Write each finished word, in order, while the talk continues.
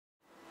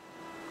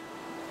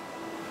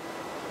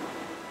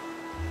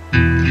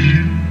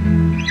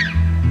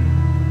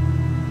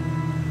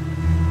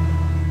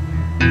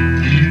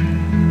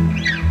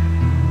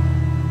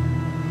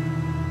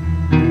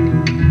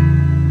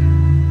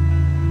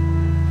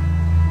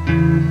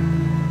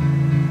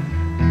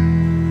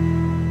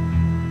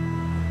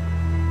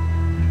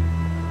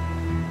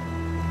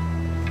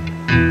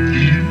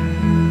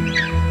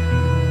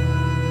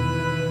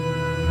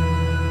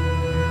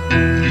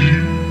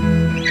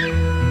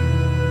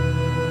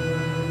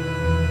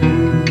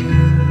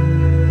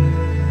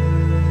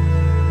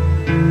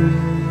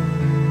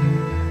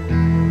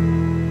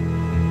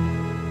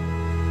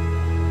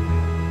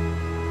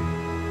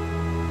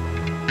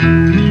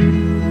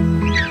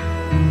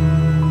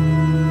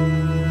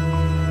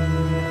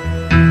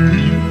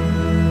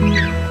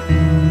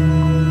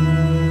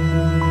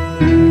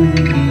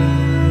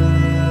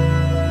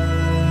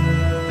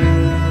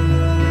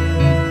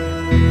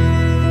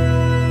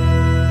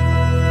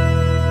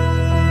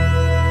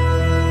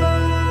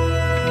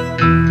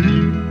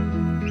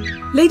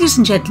Ladies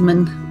and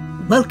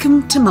gentlemen,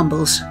 welcome to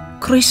Mumbles,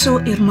 Croeso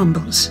i'r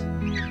Mumbles.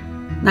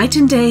 Night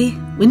and day,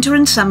 winter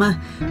and summer,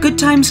 good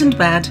times and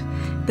bad,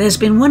 there's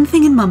been one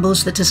thing in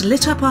Mumbles that has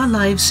lit up our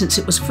lives since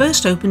it was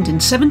first opened in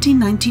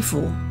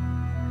 1794.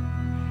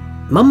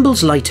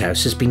 Mumbles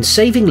Lighthouse has been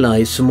saving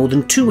lives for more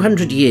than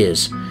 200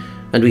 years,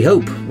 and we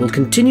hope will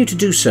continue to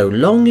do so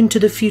long into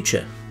the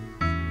future.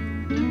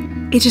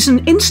 It is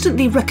an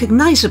instantly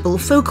recognisable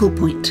focal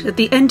point at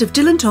the end of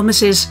Dylan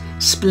Thomas's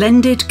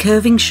splendid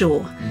curving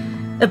shore,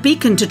 a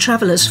beacon to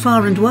travellers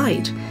far and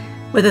wide,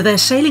 whether they're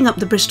sailing up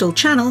the Bristol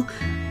Channel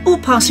or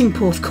passing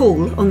Porth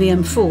Call on the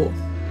M4.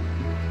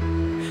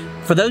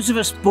 For those of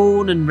us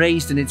born and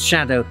raised in its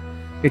shadow,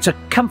 it's a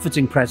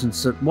comforting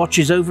presence that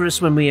watches over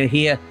us when we are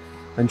here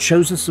and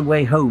shows us the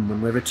way home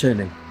when we're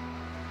returning.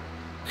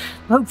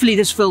 Hopefully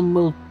this film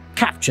will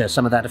capture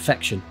some of that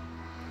affection.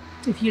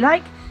 If you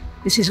like,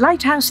 this is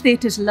Lighthouse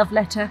Theatre's love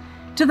letter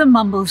to the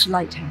Mumbles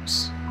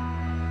Lighthouse.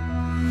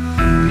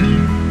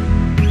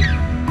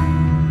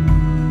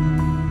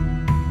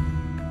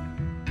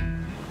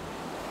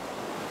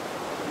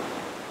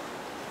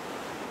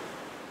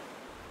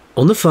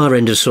 On the far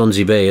end of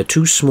Swansea Bay are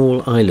two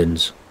small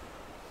islands.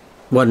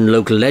 One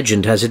local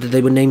legend has it that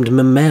they were named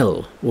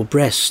Mamel, or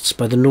breasts,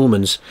 by the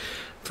Normans,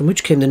 from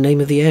which came the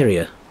name of the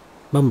area,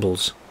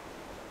 Mumbles.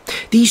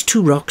 These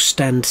two rocks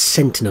stand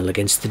sentinel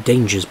against the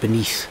dangers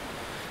beneath,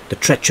 the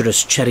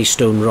treacherous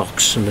cherrystone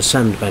rocks and the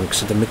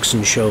sandbanks of the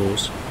Mixen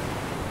Shoals.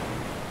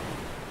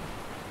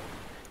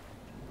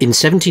 In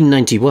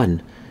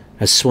 1791,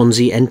 as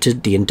Swansea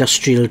entered the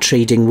industrial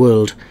trading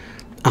world,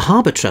 a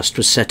harbour trust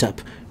was set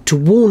up to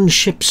warn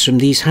ships from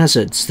these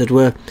hazards that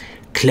were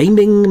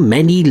claiming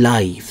many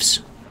lives.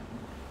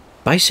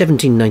 By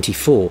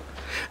 1794,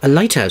 a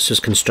lighthouse was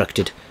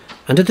constructed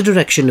under the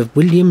direction of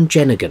William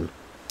Jennigan,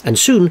 and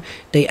soon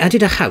they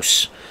added a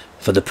house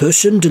for the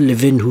person to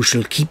live in who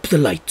shall keep the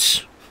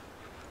lights.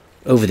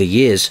 Over the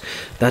years,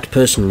 that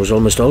person was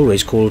almost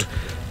always called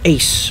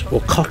Ace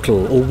or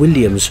Cottle or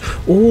Williams,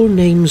 all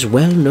names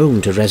well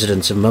known to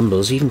residents of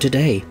Mumbles even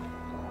today.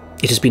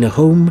 It has been a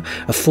home,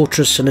 a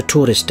fortress and a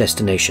tourist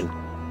destination.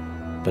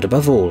 But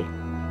above all,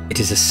 it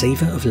is a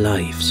saver of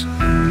lives.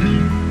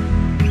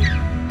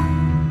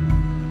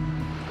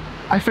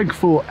 I think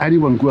for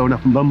anyone growing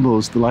up in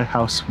Mumbles, the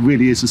lighthouse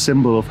really is a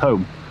symbol of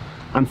home.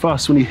 And for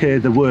us, when you hear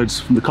the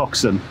words from the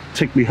coxswain,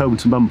 "Take me home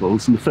to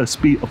Mumbles," and the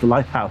first beat of the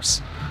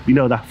lighthouse, you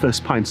know that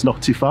first pint's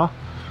not too far.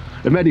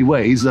 In many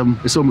ways,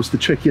 it's almost the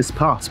trickiest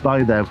part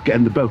by there,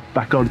 getting the boat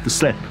back onto the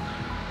slip.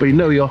 But you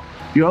know you're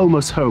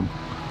almost home.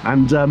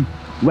 And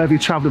whether you're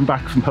travelling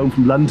back from home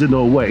from London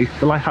or away,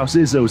 the lighthouse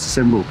is always a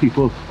symbol.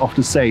 People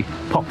often say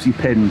popsy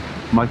pin,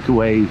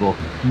 microwave, or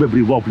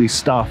wibbly wobbly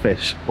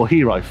starfish, or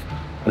herife.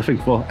 And I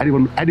think for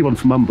anyone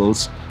from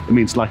Mumbles, it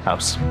means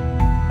lighthouse.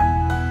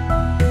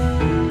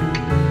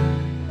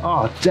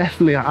 Oh,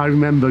 definitely, I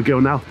remember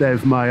going out there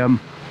with my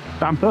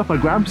bamper, my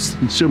gramps,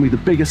 and showing me the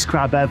biggest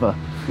crab ever.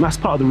 And that's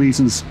part of the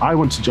reasons I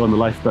want to join the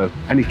lifeboat.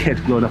 Any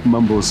kid growing up in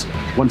Mumbles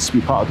wants to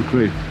be part of the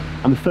crew.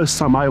 And the first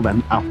time I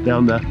went out there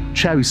on the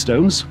cherry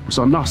stones, which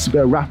are a nasty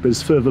bit of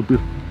rapids further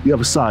the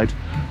other side,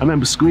 I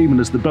remember screaming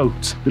as the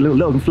boat, the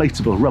little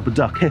inflatable rubber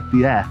duck, hit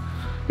the air.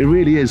 It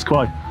really is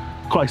quite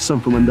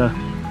something when the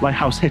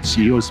lighthouse hits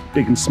you. You're as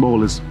big and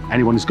small as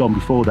anyone who's gone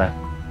before there.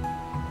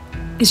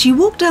 As you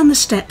walk down the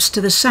steps to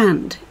the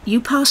sand,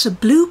 you pass a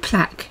blue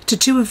plaque to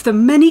two of the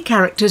many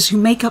characters who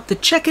make up the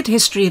checkered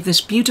history of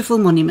this beautiful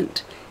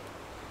monument.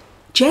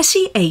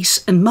 Jessie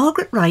Ace and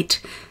Margaret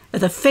Wright are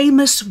the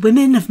famous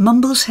women of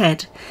Mumbles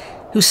Head,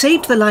 who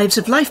saved the lives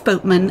of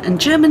lifeboatmen and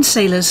German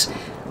sailors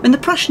when the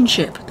Prussian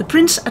ship, the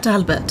Prince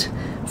Adalbert,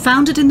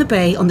 foundered in the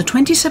bay on the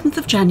 27th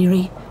of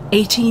January,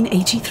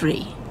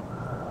 1883.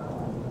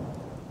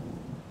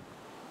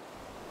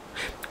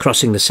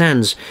 Crossing the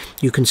sands,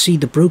 you can see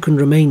the broken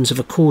remains of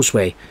a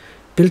causeway,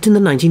 built in the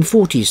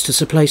 1940s to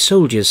supply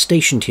soldiers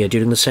stationed here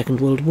during the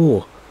Second World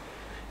War.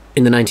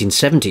 In the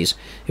 1970s,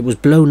 it was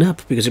blown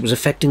up because it was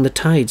affecting the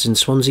tides in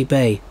Swansea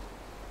Bay.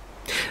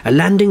 A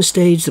landing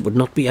stage that would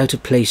not be out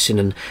of place in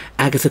an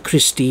Agatha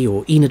Christie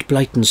or Enid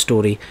Blyton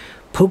story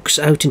pokes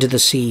out into the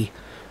sea,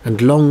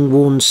 and long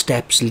worn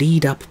steps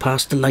lead up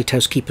past the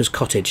lighthouse keeper's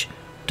cottage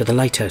to the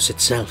lighthouse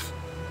itself.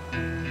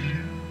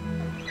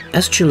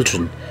 As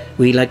children,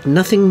 we liked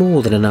nothing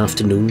more than an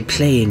afternoon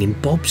playing in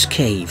Bob's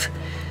Cave.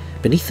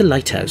 Beneath the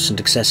lighthouse, and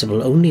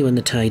accessible only when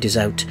the tide is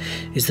out,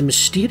 is the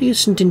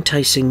mysterious and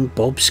enticing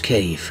Bob's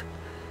Cave.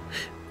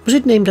 Was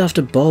it named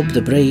after Bob,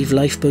 the brave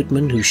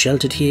lifeboatman who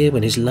sheltered here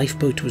when his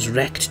lifeboat was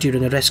wrecked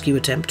during a rescue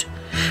attempt?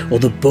 Or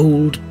the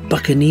bold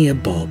buccaneer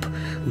Bob,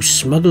 who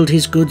smuggled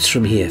his goods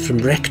from here from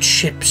wrecked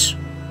ships?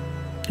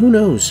 Who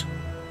knows?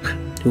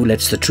 Who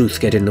lets the truth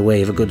get in the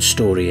way of a good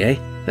story, eh?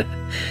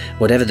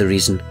 Whatever the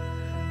reason,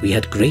 we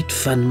had great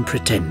fun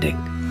pretending.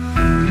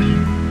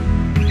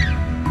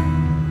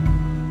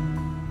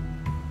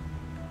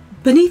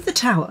 Beneath the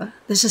tower,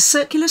 there's a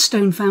circular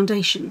stone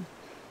foundation.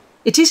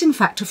 It is in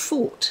fact a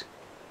fort,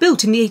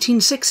 built in the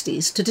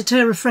 1860s to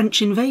deter a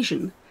French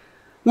invasion.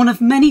 one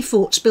of many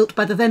forts built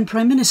by the then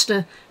Prime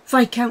Minister,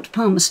 Viscount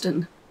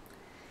Palmerston.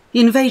 The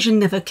invasion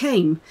never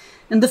came,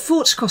 and the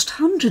forts cost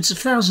hundreds of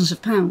thousands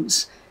of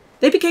pounds.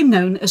 They became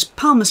known as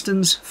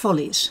Palmerston's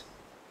Follies.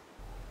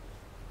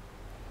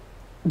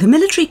 The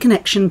military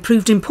connection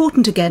proved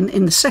important again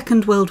in the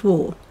Second World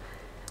War.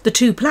 The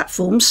 2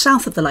 platforms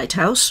south of the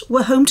lighthouse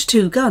were home to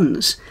 2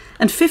 guns,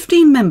 and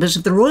 15 members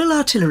of the Royal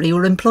Artillery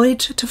were employed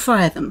to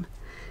fire them.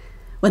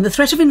 When the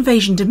threat of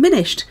invasion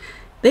diminished,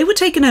 they were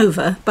taken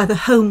over by the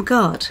Home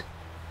Guard.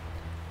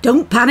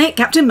 Don't panic,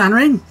 Captain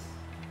Mannering!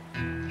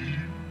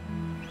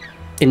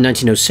 In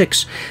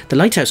 1906, the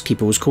lighthouse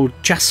keeper was called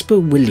Jasper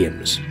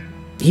Williams.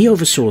 He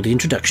oversaw the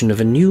introduction of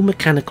a new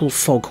mechanical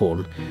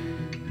foghorn.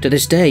 To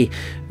this day,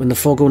 when the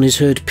foghorn is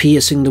heard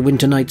piercing the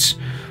winter nights,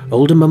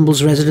 older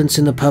Mumbles residents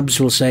in the pubs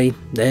will say,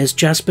 "There's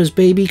Jasper's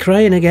baby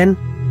crying again."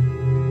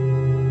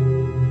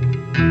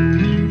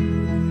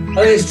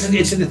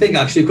 It's the thing,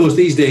 actually. Of course,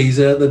 these days,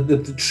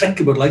 the trick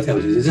about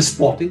lighthouses is just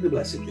spotting the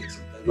blessed things.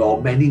 There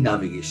are many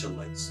navigation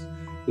lights.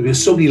 There are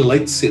so many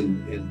lights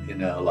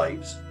in our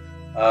lives.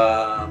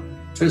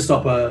 Trying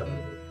to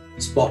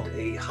spot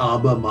a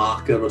harbour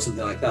marker or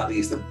something like that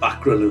against the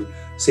background of,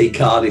 say,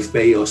 Cardiff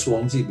Bay or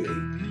Swansea Bay.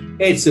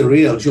 It's a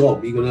real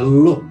job. You've got to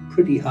look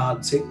pretty hard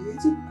and say,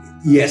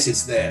 yes,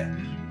 it's there.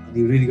 And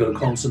you've really got to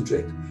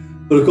concentrate.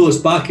 But of course,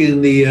 back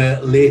in the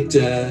late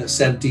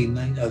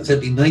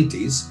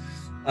 1790s,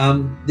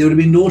 there would have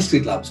been no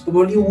street lamps. But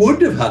what you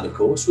would have had, of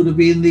course, would have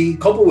been the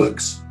copper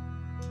works.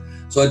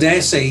 So I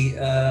dare say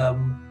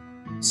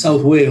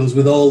South Wales,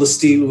 with all the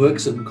steel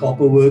works and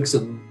copper works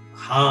and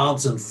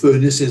hearths and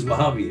furnaces, what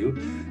have you,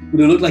 would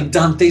have looked like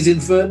Dante's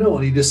Inferno,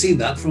 and you'd have seen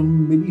that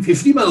from maybe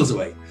 50 miles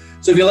away.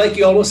 So if you like,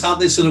 you almost had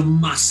this sort of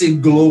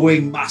massive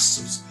glowing mass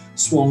of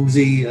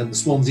Swansea and the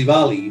Swansea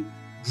Valley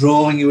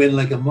drawing you in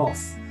like a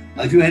moth.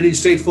 And if you headed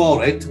straight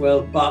for it,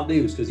 well, bad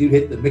news, because you'd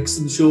hit the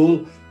Mixon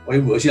Shoal, or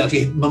even worse, you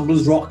actually hit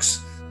Mumbles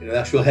Rocks, the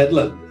actual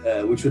headland,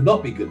 which would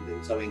not be good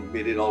news, having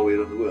made it all the way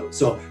around the world.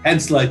 So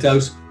hence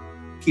Lighthouse,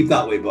 keep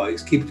that way,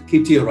 boys. Keep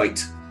to your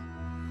right.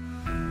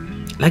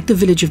 Like the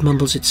village of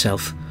Mumbles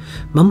itself,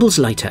 Mumbles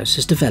Lighthouse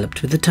has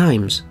developed with the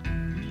times.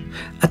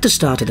 At the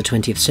start of the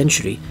 20th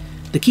century,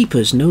 the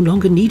keepers no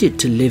longer needed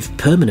to live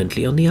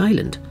permanently on the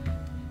island.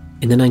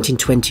 In the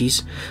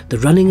 1920s, the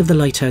running of the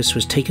lighthouse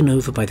was taken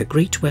over by the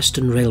Great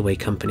Western Railway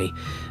Company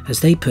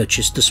as they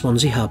purchased the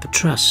Swansea Harbour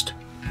Trust.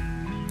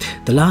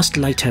 The last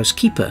lighthouse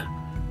keeper,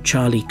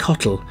 Charlie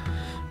Cottle,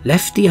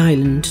 left the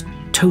island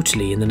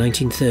totally in the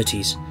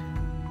 1930s.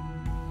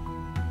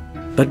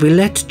 But we'll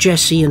let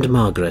Jessie and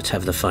Margaret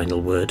have the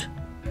final word.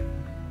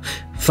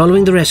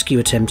 Following the rescue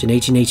attempt in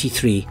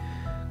 1883,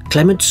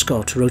 Clement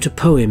Scott wrote a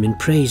poem in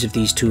praise of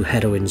these 2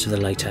 heroines of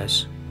the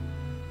lighthouse.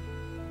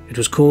 It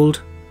was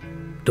called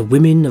The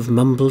Women of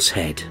Mumbles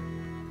Head.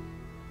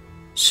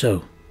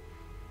 So,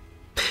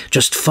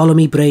 just follow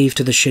me brave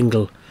to the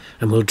shingle,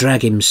 and we'll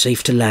drag him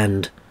safe to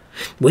land.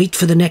 Wait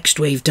for the next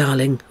wave,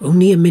 darling,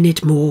 only a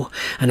minute more,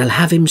 and I'll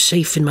have him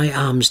safe in my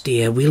arms,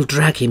 dear. We'll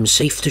drag him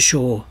safe to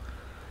shore.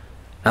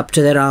 Up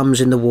to their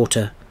arms in the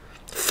water,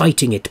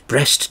 fighting it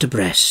breast to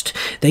breast,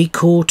 they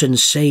caught and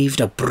saved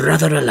a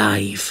brother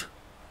alive.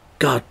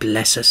 God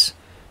bless us,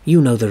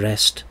 you know the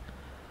rest.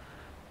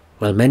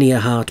 While many a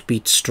heart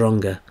beat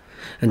stronger,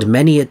 and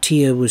many a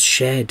tear was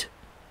shed,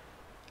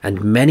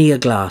 and many a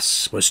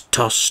glass was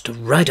tossed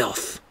right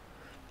off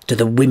to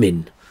the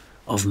women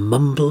of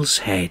Mumbles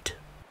Head.